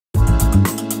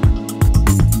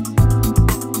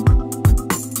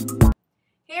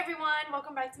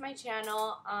back to my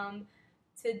channel.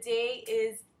 Today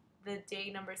is the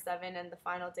day number 7 and the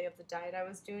final day of the diet I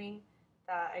was doing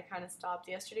that I kind of stopped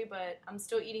yesterday, but I'm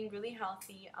still eating really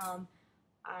healthy.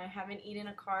 I haven't eaten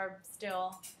a carb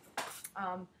still.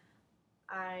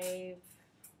 I've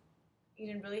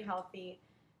eaten really healthy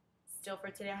still for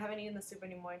today. I haven't eaten the soup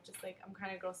anymore, just like I'm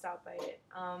kind of grossed out by it.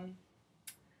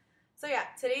 So yeah,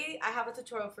 today I have a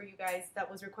tutorial for you guys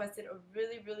that was requested a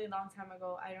really long time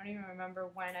ago. I don't even remember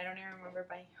when, I don't even remember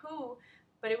by who,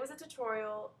 but it was a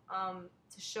tutorial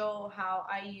to show how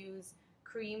I use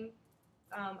cream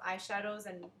eyeshadows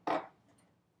and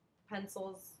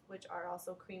pencils, which are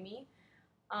also creamy.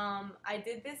 I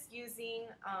did this using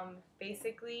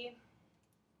basically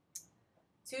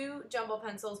 2 jumbo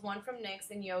pencils, one from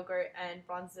NYX in Yogurt and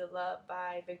Bronzilla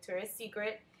by Victoria's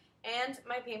Secret, and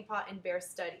my paint pot in Bare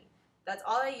Study. That's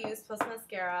all I used, plus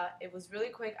mascara. It was really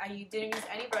quick. I didn't use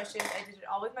any brushes. I did it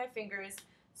all with my fingers.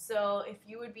 So if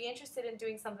you would be interested in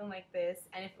doing something like this,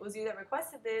 and if it was you that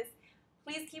requested this,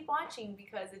 please keep watching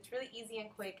because it's really easy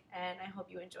and quick, and I hope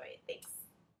you enjoy it. Thanks.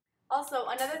 Also,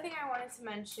 another thing I wanted to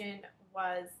mention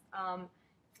was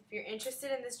if you're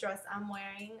interested in this dress I'm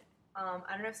wearing, I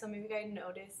don't know if some of you guys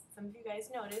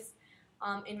noticed,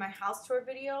 in my house tour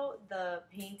video, the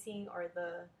painting or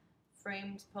the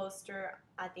framed poster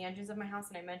at the entrance of my house,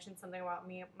 and I mentioned something about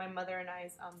my mother and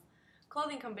I's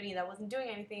clothing company that wasn't doing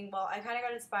anything. Well, I kind of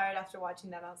got inspired after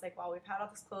watching that. I was like, wow, we've had all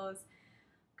this clothes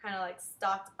kind of like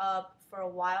stocked up for a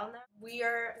while now. We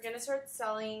are going to start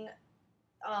selling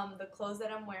the clothes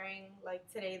that I'm wearing,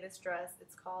 like today, this dress.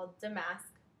 It's called Damask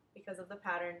because of the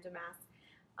pattern, Damask.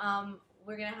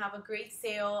 We're going to have a great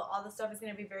sale. All the stuff is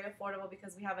going to be very affordable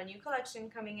because we have a new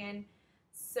collection coming in.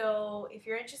 So if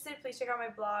you're interested, please check out my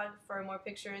blog for more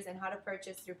pictures and how to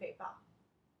purchase through PayPal.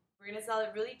 We're going to sell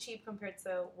it really cheap compared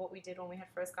to what we did when we had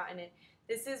first gotten it.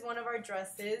 This is one of our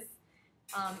dresses.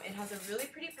 It has a really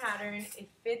pretty pattern. It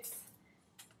fits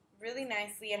really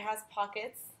nicely. It has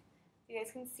pockets. You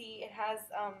guys can see it has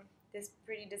this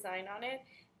pretty design on it.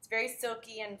 It's very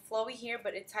silky and flowy here,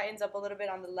 but it tightens up a little bit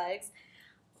on the legs.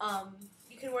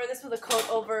 You can wear this with a coat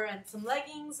over and some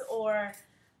leggings, or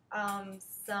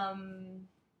some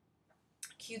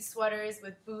cute sweaters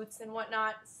with boots and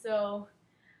whatnot. So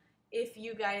if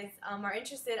you guys are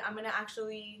interested,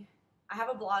 I have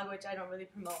a blog which I don't really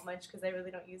promote much because I really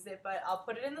don't use it, but I'll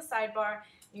put it in the sidebar.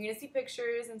 You're going to see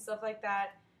pictures and stuff like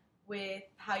that with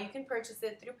how you can purchase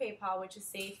it through PayPal, which is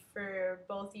safe for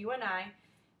both you and I.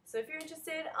 So if you're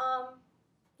interested,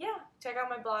 yeah, check out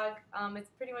my blog.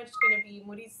 It's pretty much going to be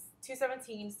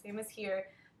Moody's217, same as here,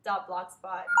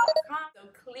 .blogspot.com. So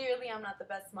clearly I'm not the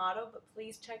best model, but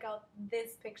please check out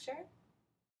this picture.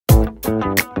 I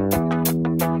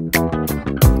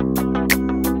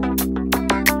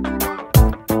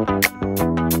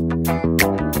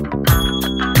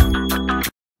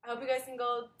hope you guys can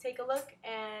go take a look,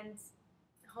 and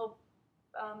hope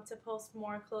to post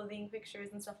more clothing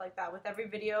pictures and stuff like that. With every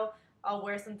video, I'll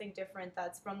wear something different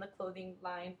that's from the clothing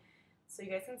line, so you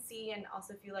guys can see, and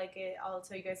also if you like it, I'll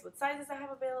tell you guys what sizes I have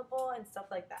available and stuff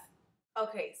like that.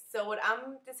 Okay, so what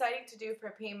I'm deciding to do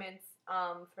for payments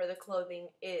for the clothing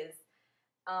is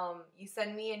you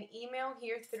send me an email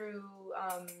here through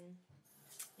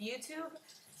YouTube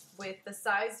with the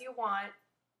size you want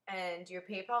and your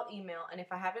PayPal email, and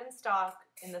if I have it in stock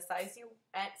in the size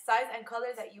and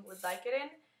color that you would like it in,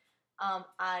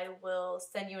 I will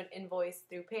send you an invoice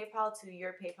through PayPal to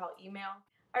your PayPal email.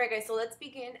 Alright guys, so let's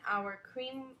begin our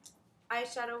cream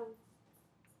eyeshadow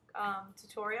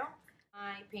tutorial.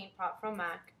 My paint pot from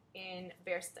MAC in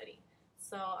Bare Study.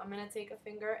 So I'm going to take a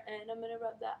finger and I'm going to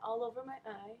rub that all over my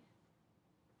eye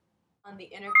on the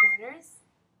inner corners.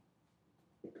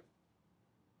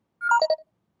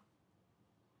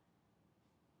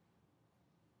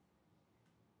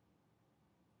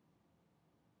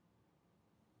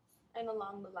 And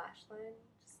along the lash line,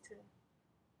 just to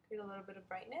create a little bit of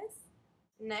brightness.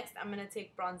 Next, I'm going to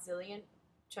take Bronzillion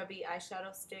Chubby Eye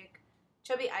Stick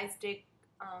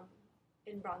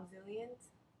in Bronzillion.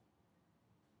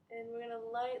 And we're going to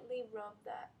lightly rub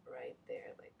that right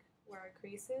there, like where our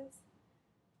crease is.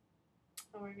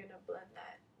 And we're going to blend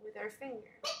that with our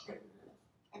finger.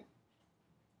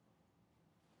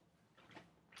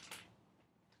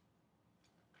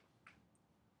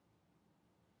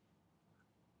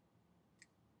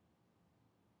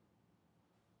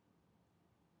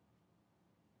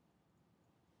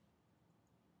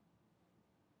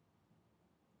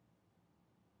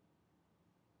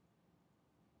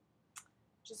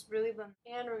 Just really blend,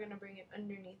 and we're going to bring it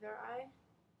underneath our eye.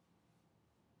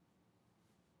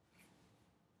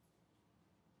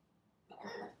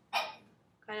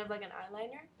 Kind of like an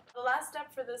eyeliner. The last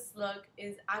step for this look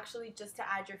is actually just to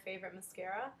add your favorite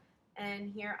mascara,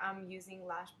 and here I'm using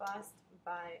Lash Blast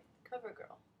by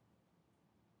CoverGirl.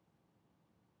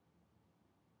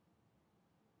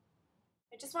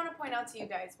 I just want to point out to you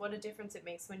guys what a difference it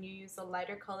makes when you use a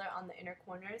lighter color on the inner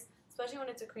corners, especially when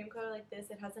it's a cream color like this.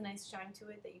 It has a nice shine to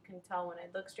it that you can tell when I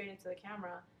look straight into the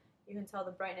camera. You can tell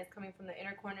the brightness coming from the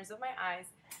inner corners of my eyes.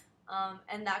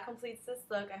 And that completes this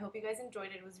look. I hope you guys enjoyed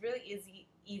it. It was really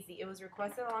easy. It was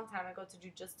requested a long time ago to do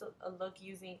just a look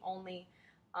using only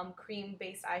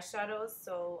cream-based eyeshadows,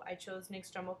 so I chose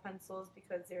NYX Jumbo pencils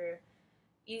because they're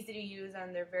easy to use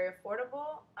and they're very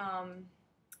affordable.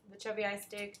 The Chubby Eye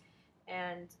Stick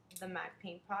and the MAC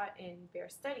Paint Pot in Bare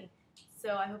Study.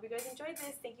 So I hope you guys enjoyed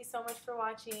this. Thank you so much for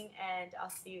watching, and I'll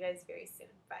see you guys very soon.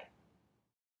 Bye.